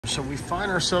So we find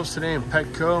ourselves today in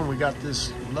Petco and we got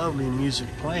this lovely music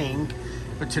playing,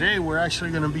 but today we're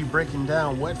actually going to be breaking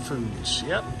down wet foods.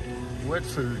 Yep, wet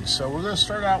foods. So we're going to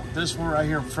start out with this one right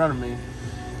here in front of me.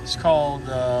 It's called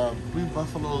Blue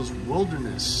Buffalo's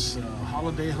Wilderness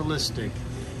Holiday Holistic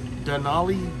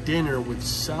Denali Dinner with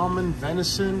salmon,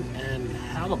 venison, and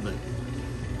halibut.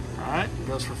 All right,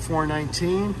 goes for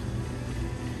 $4.19.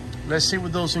 Let's see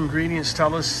what those ingredients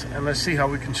tell us, and let's see how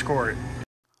we can score it.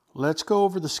 Let's go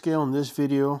over the scale in this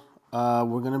video.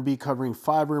 We're going to be covering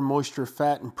fiber, moisture,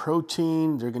 fat, and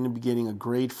protein. They're going to be getting a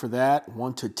grade for that,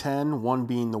 1 to 10, 1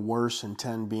 being the worst and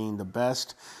 10 being the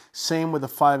best. Same with the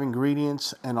 5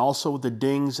 ingredients, and also with the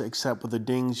dings, except with the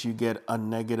dings you get a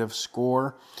negative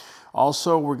score.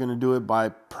 Also, we're going to do it by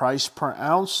price per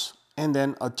ounce, and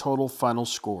then a total final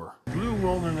score. Blue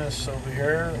Wilderness over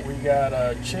here, we got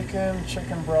chicken,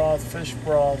 chicken broth, fish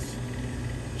broth,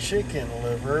 chicken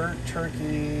liver,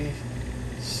 turkey,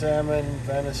 salmon,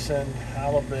 venison,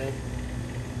 halibut,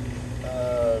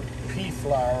 pea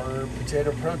flour,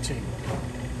 potato protein.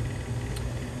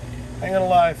 I ain't gonna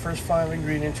lie, first 5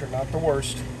 ingredients are not the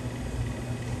worst.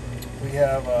 We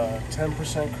have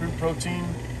 10% crude protein,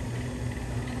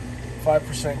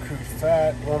 5% crude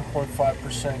fat,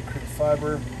 1.5% crude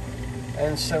fiber,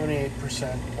 and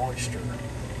 78% moisture.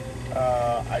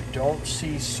 I don't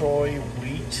see soy,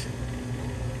 wheat,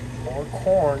 or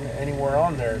corn anywhere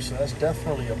on there, so that's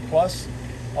definitely a plus.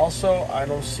 Also, I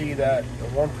don't see that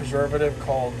one preservative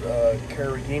called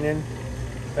carrageenan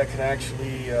that can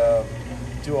actually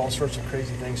do all sorts of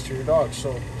crazy things to your dog.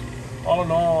 So all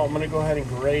in all, I'm going to go ahead and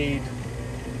grade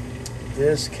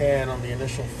this can on the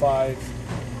initial 5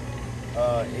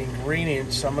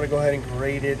 ingredients. I'm going to go ahead and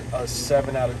grade it a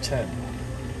 7 out of 10.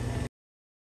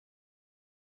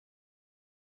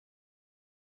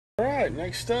 All right,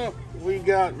 next up, we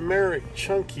got Merritt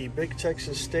Chunky Big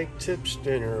Texas Steak Tips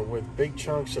Dinner with big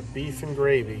chunks of beef and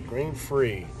gravy,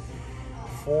 grain-free,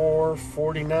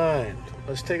 $4.49.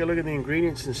 Let's take a look at the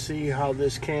ingredients and see how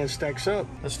this can stacks up.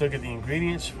 Let's look at the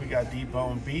ingredients. We got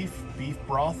deboned beef, beef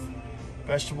broth,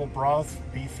 vegetable broth,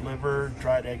 beef liver,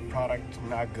 dried egg product,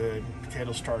 not good,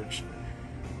 potato starch.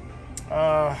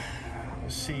 Let's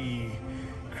see.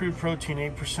 Crude protein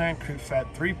 8%, crude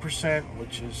fat 3%,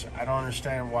 which is, I don't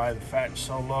understand why the fat is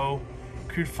so low.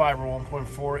 Crude fiber 1.4,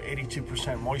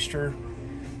 82% moisture.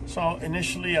 So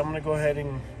initially, I'm going to go ahead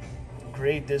and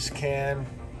grade this can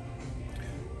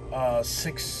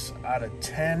 6 out of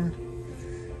 10,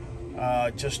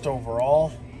 just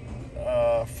overall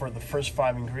for the first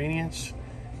 5 ingredients.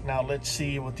 Now let's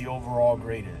see what the overall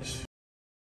grade is.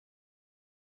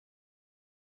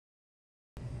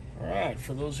 Alright,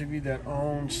 for those of you that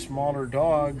own smaller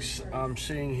dogs, I'm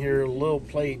seeing here little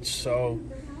plates, so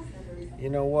you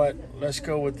know what, let's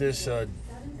go with this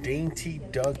Dainty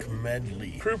Duck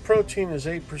Medley. Crude protein is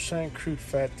 8%, crude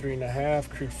fat 3.5%,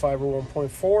 crude fiber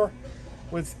 1.4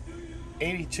 with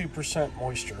 82%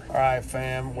 moisture. Alright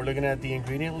fam, we're looking at the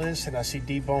ingredient list and I see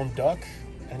deboned duck,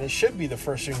 and it should be the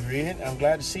first ingredient. I'm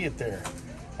glad to see it there.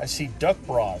 I see duck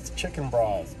broth, chicken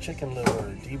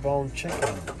liver, deboned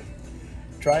chicken,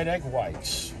 dried egg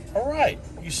whites. All right,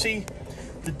 you see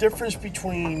the difference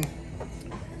between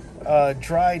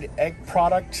dried egg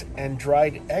product and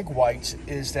dried egg whites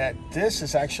is that this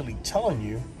is actually telling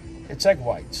you it's egg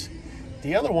whites.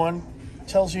 The other one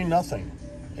tells you nothing.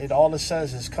 All it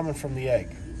says is coming from the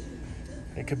egg.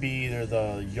 It could be either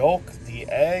the yolk, the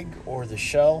egg, or the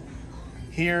shell.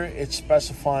 Here it's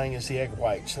specifying as the egg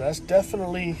white. So that's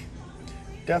definitely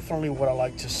what I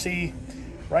like to see.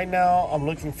 Right now, I'm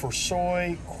looking for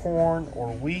soy, corn,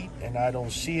 or wheat, and I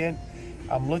don't see it.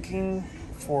 I'm looking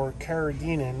for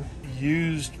carrageenan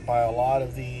used by a lot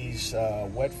of these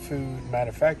wet food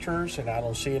manufacturers, and I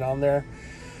don't see it on there.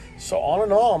 So all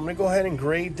in all, I'm gonna go ahead and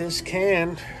grade this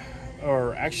can,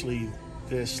 or actually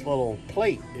this little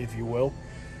plate, if you will.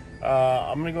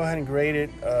 I'm gonna go ahead and grade it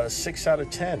 6 out of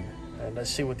 10. And let's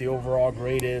see what the overall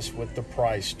grade is with the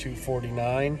price,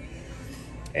 $2.49.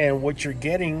 And what you're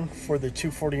getting for the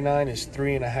 $2.49 is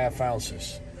 3.5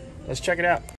 ounces. Let's check it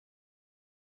out.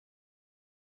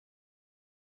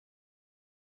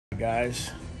 Guys,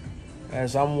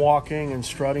 as I'm walking and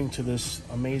strutting to this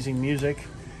amazing music,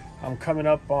 I'm coming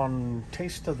up on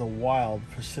Taste of the Wild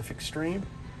Pacific Stream.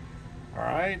 All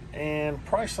right, and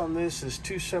price on this is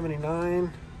 $2.79,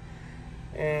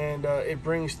 and it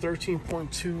brings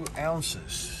 13.2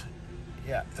 ounces.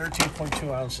 Yeah,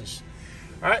 13.2 ounces.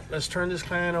 All right, let's turn this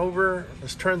can over.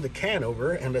 Let's turn the can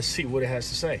over and let's see what it has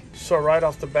to say. So right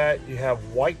off the bat, you have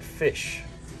white fish.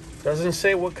 Doesn't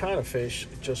say what kind of fish,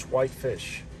 just white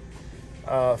fish.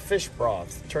 Fish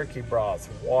broth, turkey broth,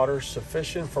 water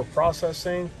sufficient for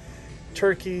processing,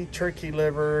 turkey, turkey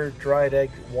liver, dried egg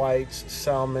whites,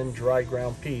 salmon, dry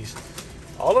ground peas.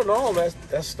 All in all,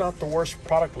 that's not the worst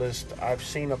product list I've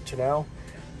seen up to now.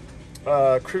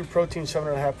 Crude protein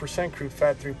 7.5%, crude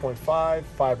fat 3.5%,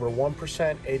 fiber 1%,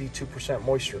 82%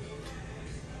 moisture.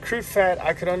 Crude fat,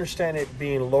 I could understand it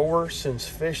being lower since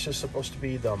fish is supposed to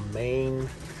be the main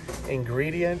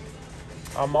ingredient.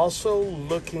 I'm also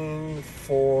looking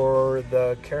for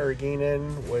the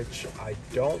carrageenan, which I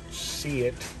don't see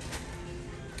it.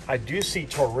 I do see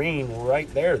taurine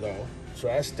right there though, so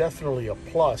that's definitely a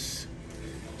plus.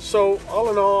 So all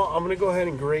in all, I'm gonna go ahead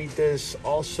and grade this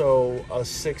also a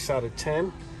 6 out of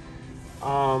 10.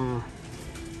 Now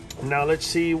let's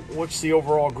see what's the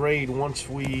overall grade once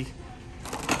we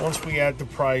add the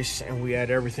price and we add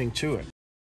everything to it.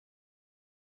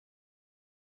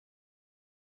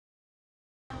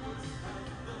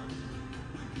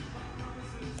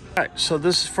 All right, so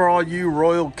this is for all you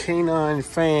Royal Canine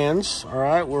fans. All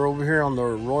right, we're over here on the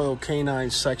Royal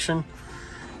Canine section.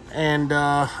 And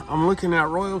I'm looking at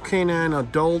Royal Canine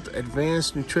Adult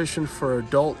Advanced Nutrition for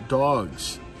Adult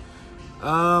Dogs.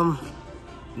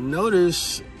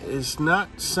 Notice it's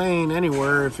not saying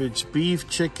anywhere if it's beef,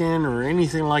 chicken, or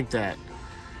anything like that.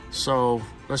 So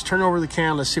let's turn over the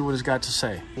can. Let's see what it's got to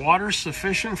say. Water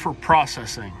sufficient for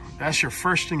processing. That's your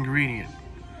first ingredient.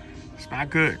 It's not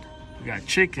good. We got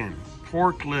chicken,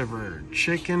 pork liver,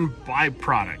 chicken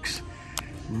byproducts.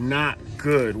 Not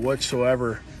good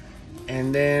whatsoever.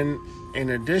 And then in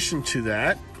addition to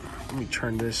that, let me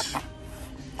turn this.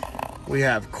 We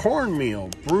have cornmeal,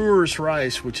 brewer's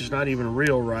rice, which is not even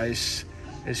real rice.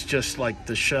 It's just like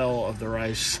the shell of the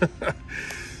rice.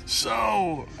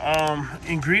 So,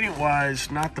 ingredient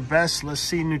wise, not the best. Let's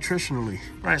see nutritionally.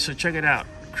 All right, so check it out.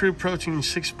 Crude protein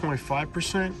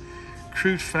 6.5%,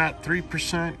 crude fat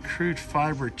 3%, crude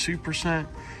fiber 2%,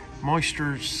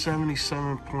 moisture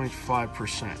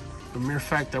 77.5%. The mere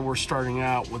fact that we're starting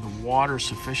out with water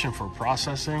sufficient for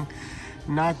processing,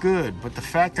 not good. But the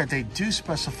fact that they do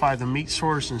specify the meat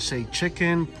source and say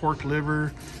chicken, pork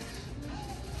liver,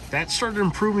 that started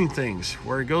improving things.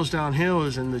 Where it goes downhill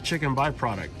is in the chicken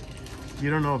byproduct. You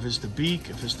don't know if it's the beak,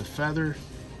 if it's the feather,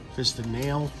 if it's the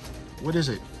nail, what is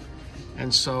it?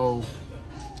 And so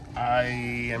I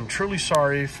am truly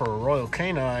sorry for Royal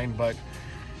Canine, but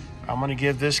I'm gonna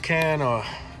give this can a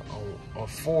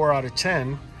 4 out of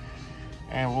 10.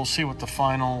 And we'll see what the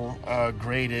final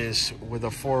grade is with a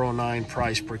 $4.09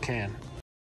 price per can.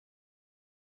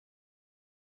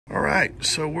 All right,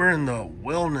 so we're in the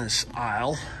wellness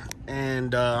aisle,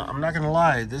 and I'm not gonna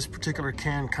lie, this particular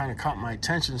can kind of caught my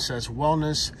attention. It says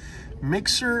wellness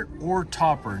mixer or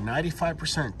topper,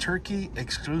 95% turkey,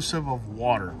 exclusive of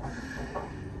water.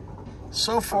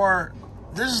 So far,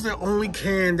 this is the only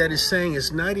can that is saying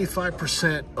it's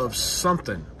 95% of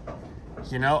something.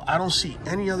 You know, I don't see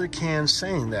any other cans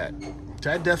saying that.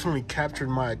 That definitely captured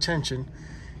my attention.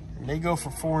 And they go for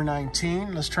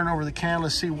 $4.19. Let's turn over the can.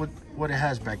 Let's see what it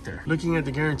has back there. Looking at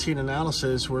the guaranteed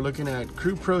analysis, we're looking at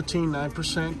crude protein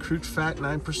 9%, crude fat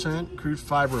 9%, crude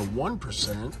fiber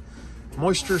 1%,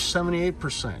 moisture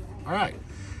 78%. All right,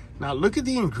 now look at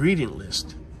the ingredient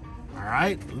list. All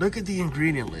right, look at the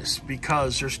ingredient list,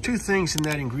 because there's two things in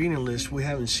that ingredient list we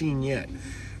haven't seen yet.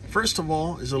 First of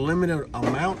all is a limited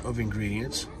amount of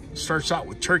ingredients. It starts out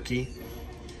with turkey,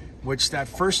 which that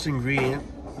first ingredient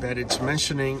that it's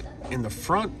mentioning in the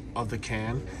front of the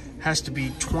can has to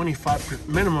be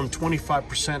minimum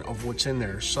 25% of what's in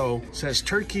there. So it says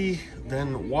turkey,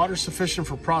 then water sufficient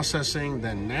for processing,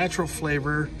 then natural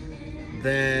flavor,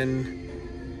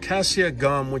 then cassia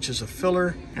gum, which is a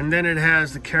filler, and then it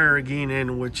has the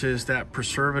carrageenan, which is that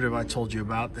preservative I told you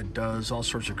about that does all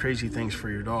sorts of crazy things for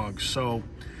your dogs. So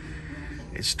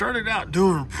it started out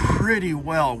doing pretty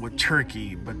well with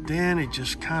turkey, but then it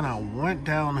just kind of went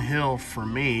downhill for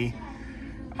me,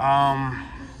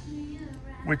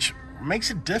 which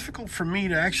makes it difficult for me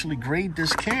to actually grade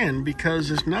this can, because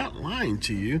it's not lying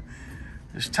to you.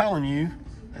 It's telling you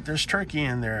that there's turkey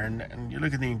in there, and you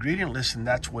look at the ingredient list and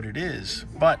that's what it is.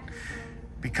 But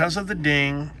because of the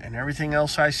ding and everything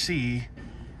else I see,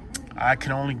 I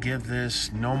can only give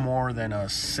this no more than a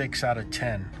 6 out of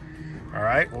 10. All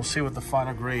right, we'll see what the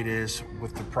final grade is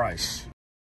with the price.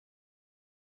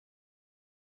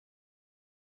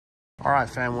 All right,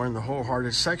 fam, we're in the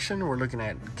wholehearted section. We're looking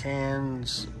at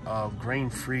cans of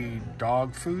grain-free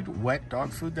dog food, wet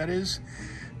dog food, that is.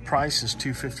 Price is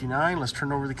 $2.59. Let's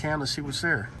turn over the can. Let's see what's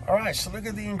there. All right, so look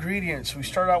at the ingredients. We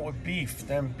start out with beef,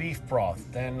 then beef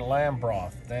broth, then lamb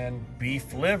broth, then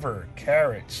beef liver,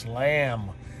 carrots, lamb,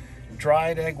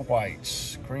 dried egg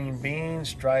whites, green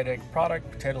beans, dried egg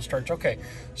product, potato starch. Okay,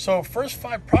 so first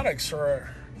 5 products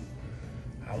are,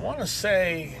 I want to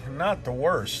say not the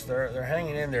worst. They're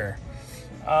hanging in there.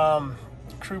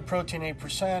 Crude protein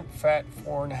 8%, fat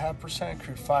 4.5%,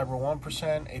 crude fiber 1%,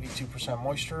 82%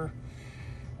 moisture.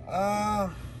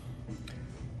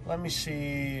 Let me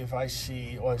see if I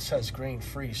see. Well, it says grain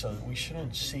free, so we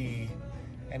shouldn't see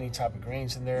any type of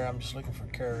grains in there. I'm just looking for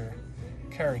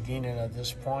carrageenan at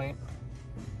this point,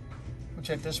 which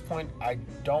at this point I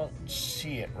don't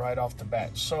see it right off the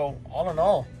bat. So all in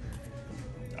all,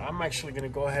 I'm actually going to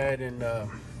go ahead and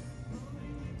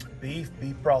beef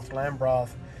broth, lamb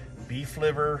broth, beef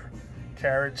liver,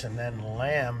 carrots, and then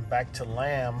lamb, back to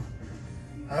lamb.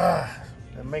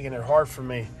 They're making it hard for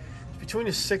me. It's between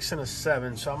a 6 and a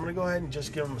 7, so I'm going to go ahead and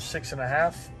just give them a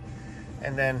 6.5,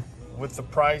 and then with the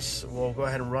price, we'll go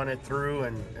ahead and run it through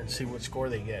and see what score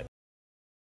they get.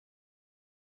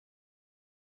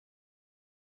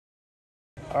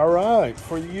 All right,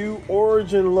 for you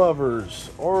origin lovers,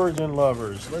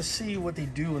 let's see what they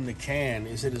do in the can.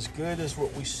 Is it as good as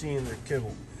what we see in their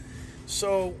kibble?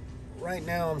 So right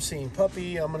now I'm seeing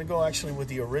puppy. I'm gonna go actually with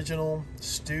the original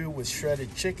stew with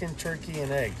shredded chicken, turkey,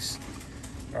 and eggs.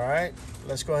 All right,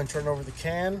 let's go ahead and turn over the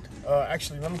can.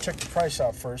 Actually, let me check the price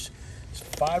out first. It's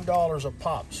 $5 a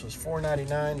pop, so it's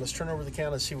 $4.99. Let's turn over the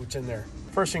can, let's see what's in there.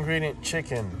 First ingredient,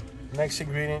 chicken. Next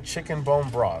ingredient, chicken bone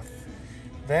broth.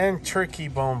 Then turkey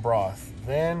bone broth,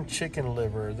 then chicken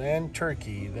liver, then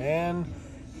turkey, then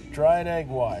dried egg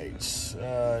whites,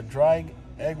 dried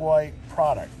egg white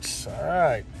products.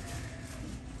 All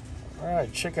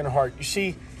right, chicken heart. You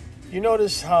see, you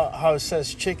notice how it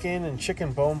says chicken and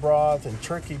chicken bone broth and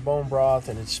turkey bone broth,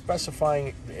 and it's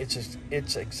specifying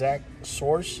its exact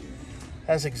source.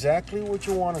 That's exactly what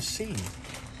you want to see.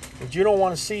 What you don't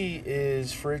want to see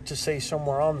is for it to say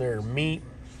somewhere on there meat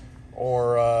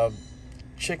or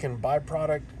chicken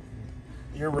byproduct.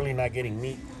 You're really not getting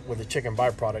meat with a chicken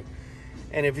byproduct.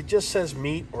 And if it just says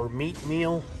meat or meat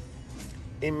meal,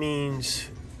 it means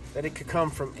that it could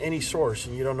come from any source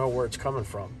and you don't know where it's coming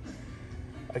from.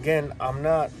 Again, I'm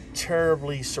not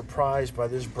terribly surprised by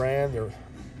this brand.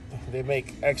 They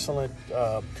make excellent,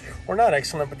 or not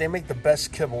excellent, but they make the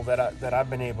best kibble that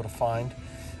I've been able to find.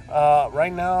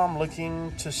 Right now I'm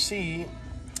looking to see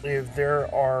if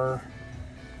there are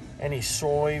any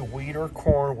soy, wheat, or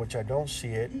corn, which I don't see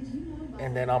it.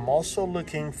 And then I'm also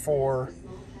looking for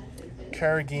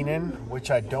carrageenan,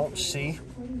 which I don't see.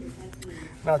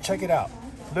 Now check it out.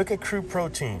 Look at crude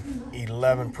protein,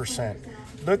 11%.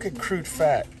 Look at crude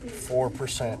fat,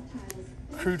 4%.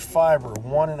 Crude fiber,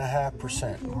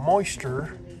 1.5%.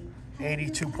 Moisture,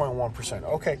 82.1%.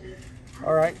 Okay,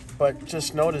 all right, but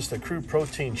just notice the crude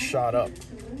protein shot up.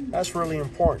 That's really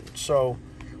important. So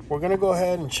we're gonna go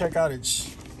ahead and check out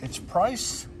its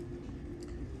price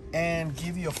and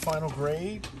give you a final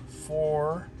grade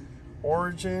for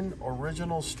Origin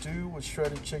Original Stew with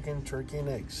shredded chicken, turkey, and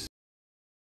eggs.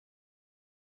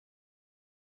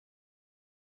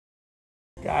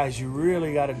 Guys, you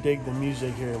really got to dig the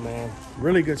music here, man.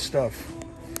 Really good stuff.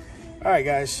 All right,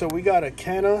 guys, so we got a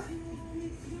canna.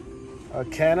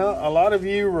 A lot of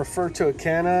you refer to a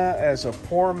canna as a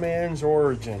poor man's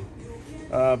Origin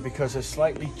because it's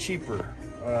slightly cheaper.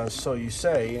 So you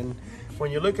say, and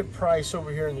when you look at price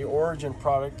over here in the Origin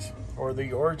product or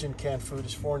the Origin canned food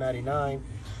is $4.99,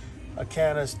 a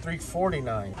can is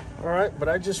 $3.49. All right, but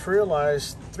I just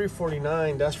realized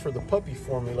 $3.49, that's for the puppy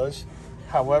formulas.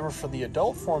 However, for the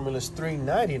adult formulas,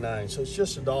 $3.99, so it's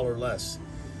just $1 less.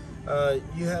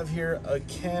 You have here a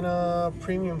Canna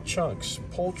Premium Chunks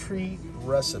Poultry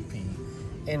Recipe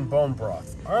in bone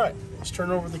broth. All right, let's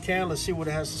turn over the can. Let's see what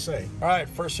it has to say. All right,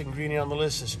 first ingredient on the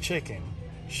list is chicken.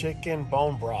 Chicken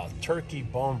bone broth, turkey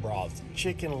bone broth,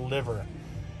 chicken liver,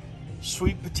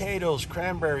 sweet potatoes,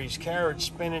 cranberries, carrots,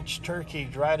 spinach, turkey,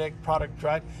 dried egg product,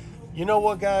 dried. You know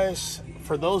what, guys?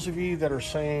 For those of you that are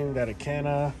saying that a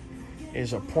canna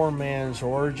is a poor man's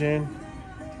Origin,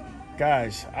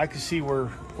 guys, I can see where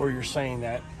you're saying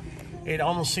that. It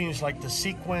almost seems like the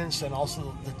sequence and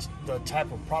also the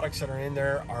type of products that are in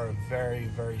there are very,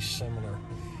 very similar.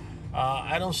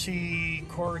 I don't see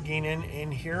carrageenan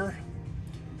in here.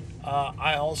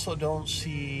 I also don't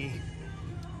see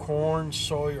corn,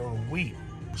 soy, or wheat.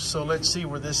 So let's see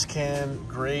where this can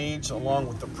grades along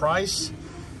with the price.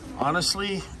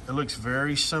 Honestly, it looks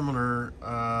very similar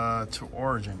to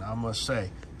Origin, I must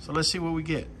say. So let's see what we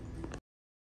get.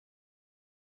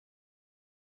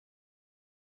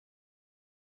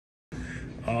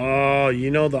 Oh, you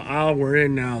know the aisle we're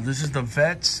in now. This is the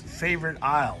vet's favorite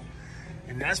aisle.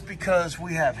 And that's because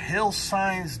we have Hill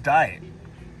Signs Diet.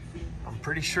 I'm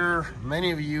pretty sure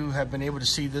many of you have been able to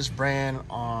see this brand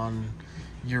on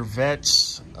your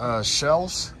vet's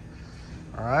shelves.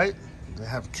 All right, They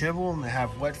have kibble and they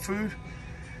have wet food.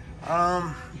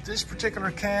 This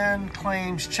particular can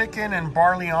claims chicken and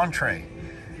barley entree.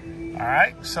 All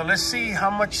right, so let's see how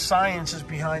much science is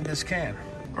behind this can.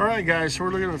 All right, guys, so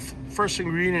we're looking at the first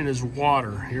ingredient is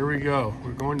water. Here we go.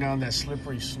 We're going down that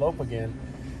slippery slope again.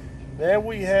 Then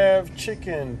we have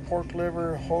chicken, pork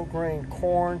liver, whole grain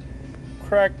corn,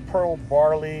 cracked pearl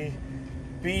barley,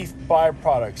 beef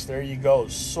byproducts. There you go,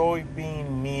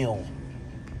 soybean meal.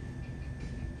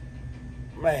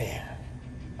 Man,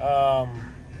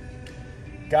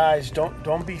 guys,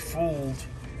 don't be fooled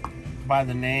by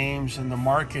the names and the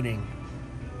marketing.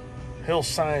 Hill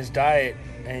Science Diet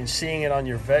and seeing it on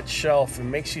your vet shelf, it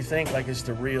makes you think like it's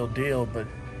the real deal, but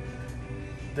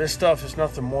this stuff is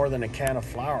nothing more than a can of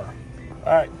flour.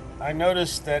 All right, I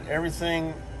noticed that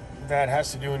everything that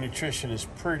has to do with nutrition is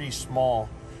pretty small.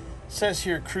 It says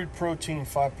here crude protein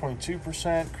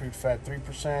 5.2%, crude fat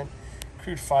 3%,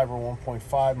 crude fiber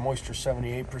 1.5%, moisture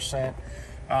 78%.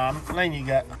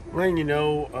 Letting you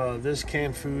know this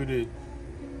canned food,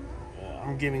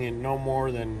 I'm giving it no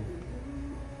more than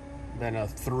a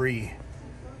 3.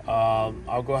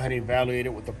 I'll go ahead and evaluate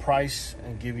it with the price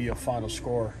and give you a final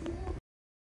score.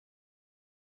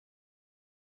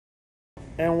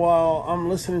 And while I'm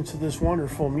listening to this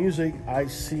wonderful music, I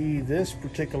see this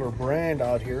particular brand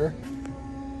out here.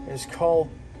 It's called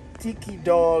Tiki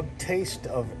Dog Taste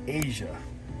of Asia.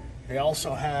 They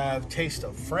also have Taste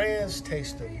of France,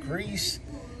 Taste of Greece,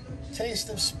 Taste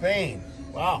of Spain.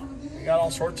 Wow, they got all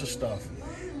sorts of stuff.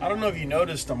 I don't know if you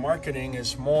noticed, the marketing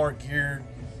is more geared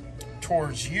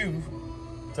towards you,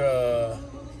 the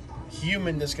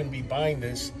human that's going to be buying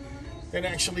this, than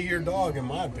actually your dog, in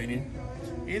my opinion.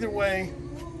 Either way,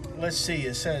 let's see.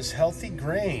 It says healthy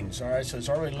grains. All right, so it's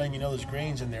already letting you know there's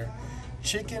grains in there.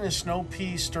 Chicken and snow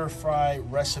pea stir fry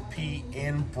recipe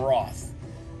in broth.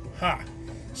 Ha!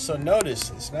 So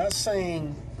notice, it's not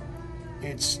saying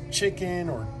it's chicken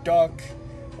or duck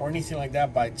or anything like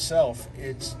that by itself.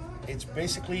 It's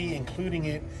basically including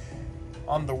it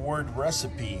on the word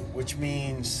recipe, which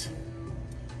means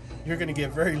you're going to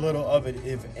get very little of it,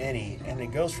 if any, and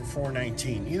it goes for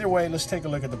 $4.19. Either way, let's take a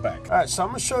look at the back. All right, so I'm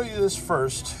going to show you this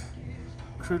first.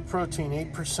 Crude protein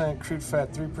 8%, crude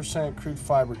fat 3%, crude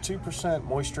fiber 2%,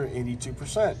 moisture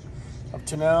 82%. Up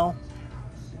to now,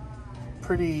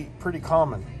 pretty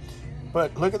common.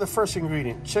 But look at the first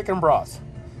ingredient, chicken broth,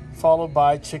 followed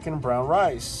by chicken brown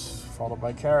rice, followed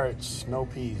by carrots, snow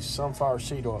peas, sunflower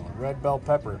seed oil, red bell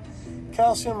pepper,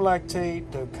 calcium lactate,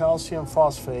 calcium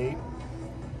phosphate,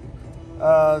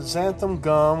 xanthan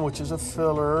gum, which is a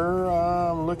filler.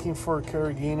 I'm looking for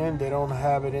carrageenan. They don't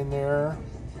have it in there.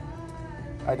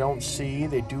 I don't see.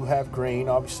 They do have grain.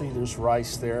 Obviously, there's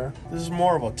rice there. This is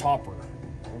more of a topper.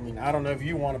 I mean, I don't know if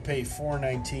you want to pay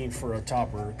 $4.19 for a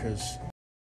topper, because...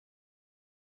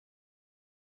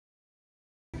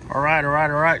 All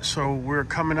right. So we're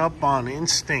coming up on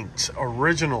Instinct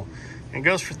Original. It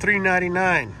goes for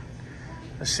 $3.99.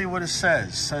 Let's see what it says.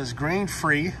 It says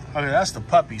grain-free. Okay, that's the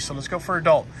puppy, so let's go for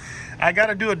adult. I got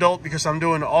to do adult because I'm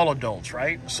doing all adults,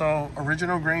 right? So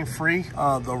original grain-free,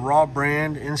 the raw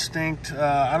brand, Instinct.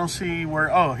 I don't see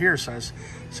where, oh, here it says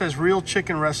real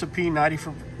chicken recipe,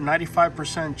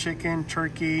 95% chicken,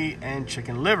 turkey, and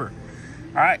chicken liver.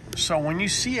 All right, so when you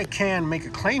see a can make a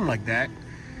claim like that,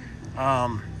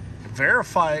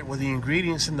 verify it with the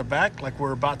ingredients in the back like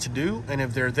we're about to do, and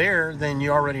if they're there, then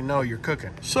you already know you're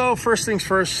cooking. So first things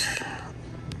first.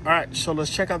 All right, so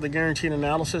let's check out the guaranteed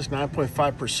analysis.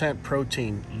 9.5%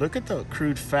 protein. Look at the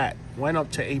crude fat, went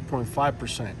up to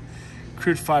 8.5%.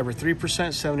 Crude fiber 3%,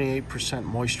 78%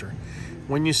 moisture.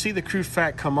 When you see the crude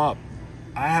fat come up,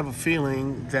 I have a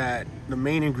feeling that the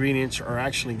main ingredients are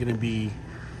actually going to be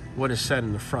what is said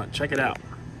in the front. Check it out.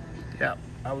 Yep,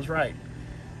 I was right.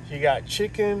 You got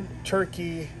chicken,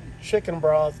 turkey, chicken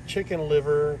broth, chicken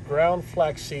liver, ground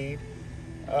flaxseed,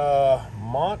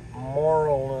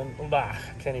 Montmorillon, I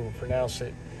can't even pronounce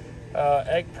it,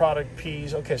 egg product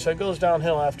peas. Okay, so it goes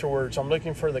downhill afterwards. I'm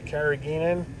looking for the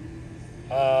carrageenan,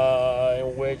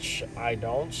 in which I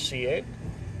don't see it,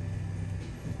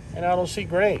 and I don't see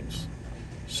grains.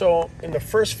 So in the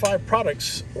first 5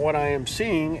 products, what I am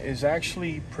seeing is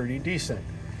actually pretty decent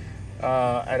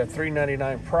at a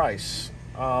 $3.99 price.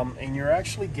 And you're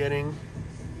actually getting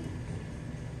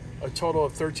a total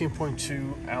of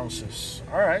 13.2 ounces.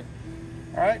 All right,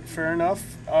 fair enough.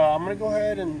 I'm gonna go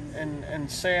ahead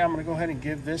and say I'm gonna go ahead and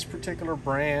give this particular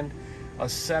brand a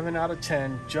 7 out of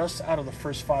 10 just out of the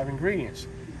first 5 ingredients.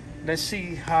 Let's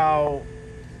see how,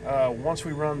 once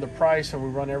we run the price and we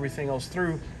run everything else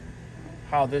through,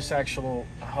 how this actual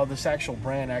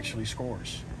brand actually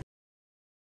scores.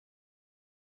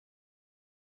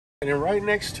 And then right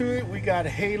next to it, we got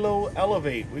Halo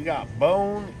Elevate. We got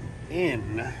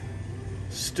bone-in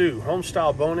stew,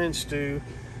 home-style bone-in stew,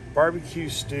 barbecue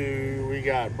stew. We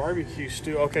got barbecue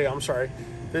stew. Okay, I'm sorry.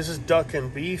 This is duck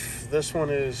and beef. This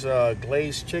one is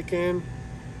glazed chicken.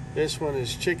 This one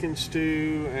is chicken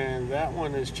stew, and that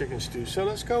one is chicken stew. So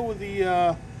let's go with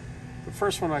the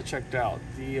first one I checked out,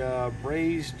 the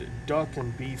braised duck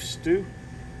and beef stew,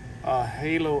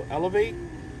 Halo Elevate.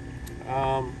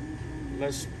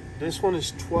 This one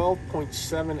is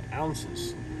 12.7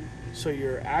 ounces. So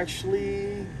you're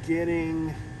actually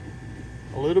getting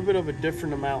a little bit of a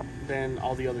different amount than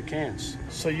all the other cans.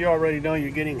 So you already know you're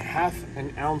getting half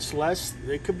an ounce less.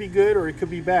 It could be good or it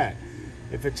could be bad.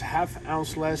 If it's half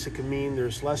ounce less, it could mean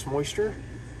there's less moisture,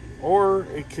 or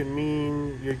it can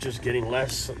mean you're just getting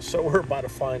less. So we're about to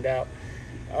find out.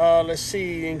 Let's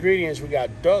see the ingredients. We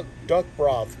got duck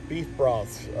broth, beef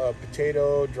broth,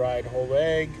 potato, dried whole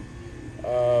egg,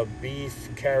 beef,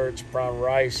 carrots, brown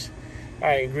rice. All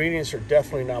right, ingredients are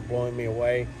definitely not blowing me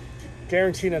away.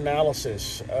 Guaranteed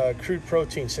analysis, crude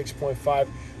protein 6.5.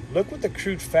 Look what the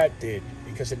crude fat did,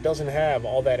 because it doesn't have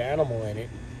all that animal in it.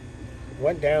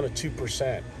 Went down to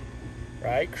 2%,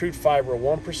 right? Crude fiber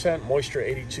 1%, moisture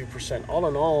 82%. All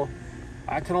in all,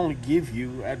 I can only give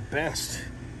you, at best,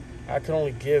 I can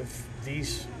only give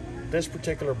this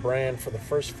particular brand for the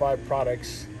first 5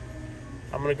 products.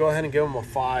 I'm gonna go ahead and give them a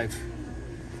 5.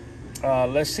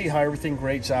 Let's see how everything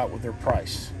grades out with their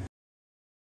price.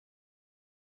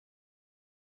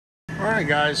 All right,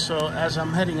 guys, so as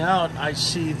I'm heading out, I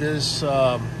see this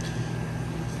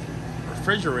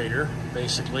refrigerator,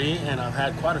 basically, and I've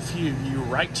had quite a few of you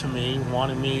write to me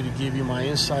wanting me to give you my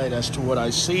insight as to what I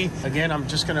see. Again, I'm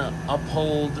just gonna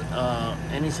uphold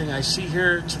anything I see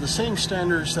here to the same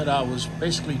standards that I was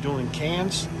basically doing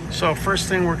cans. So first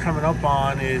thing we're coming up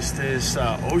on is this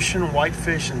ocean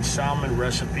whitefish and salmon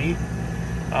recipe.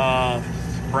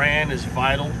 Brand is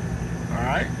Vital. All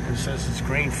right, it says it's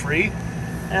grain-free,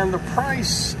 and the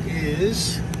price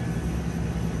is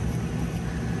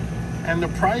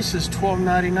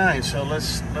 $12.99. So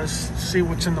let's see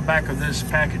what's in the back of this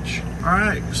package. All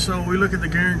right, so we look at the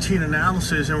guaranteed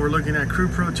analysis, and we're looking at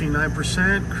crude protein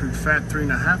 9%, crude fat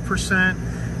 3.5%,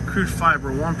 crude fiber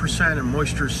 1%, and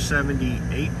moisture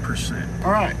 78%.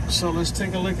 All right, so let's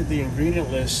take a look at the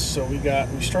ingredient list. So we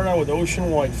start out with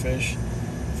ocean whitefish,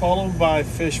 followed by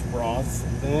fish broth,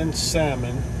 then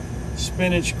salmon,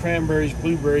 spinach, cranberries,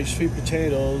 blueberries, sweet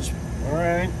potatoes. All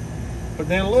right, but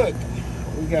then look,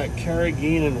 we got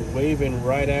carrageenan waving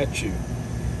right at you.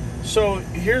 So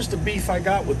here's the beef I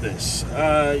got with this.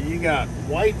 You got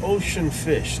white ocean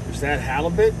fish. Is that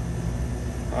halibut?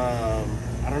 I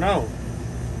don't know.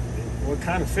 What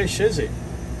kind of fish is it?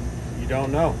 You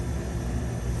don't know.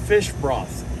 Fish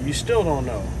broth. You still don't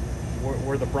know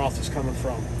where the broth is coming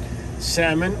from.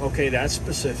 Salmon. Okay, that's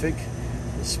specific.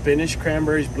 Spinach,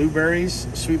 cranberries, blueberries,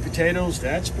 sweet potatoes.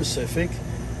 That's specific.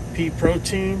 Pea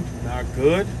protein. Not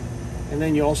good. And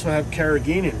then you also have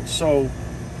carrageenan. So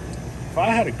if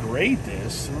I had to grade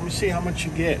this, let me see how much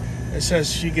you get. It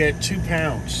says you get 2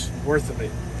 pounds worth of it.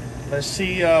 Let's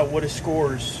see what it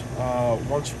scores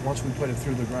once we put it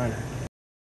through the grinder.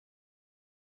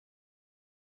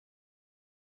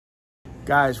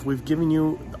 Guys, we've given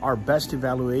you our best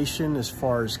evaluation as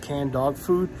far as canned dog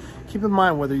food. Keep in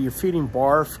mind, whether you're feeding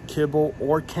barf, kibble,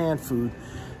 or canned food,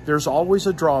 there's always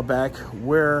a drawback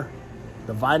where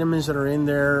the vitamins that are in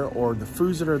there or the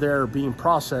foods that are there are being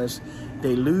processed.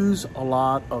 They lose a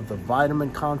lot of the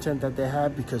vitamin content that they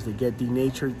have because they get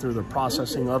denatured through the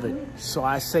processing of it. So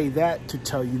I say that to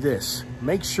tell you this: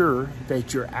 make sure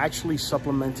that you're actually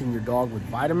supplementing your dog with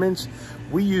vitamins.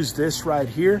 We use this right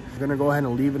here. I'm gonna go ahead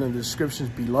and leave it in the descriptions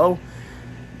below.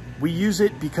 We use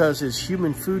it because it's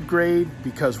human food grade,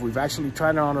 because we've actually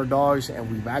tried it on our dogs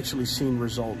and we've actually seen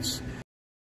results.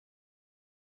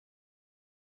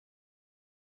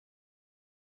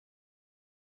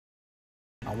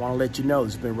 I want to let you know,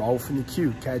 this has been Raul from the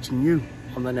Q, catching you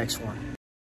on the next one.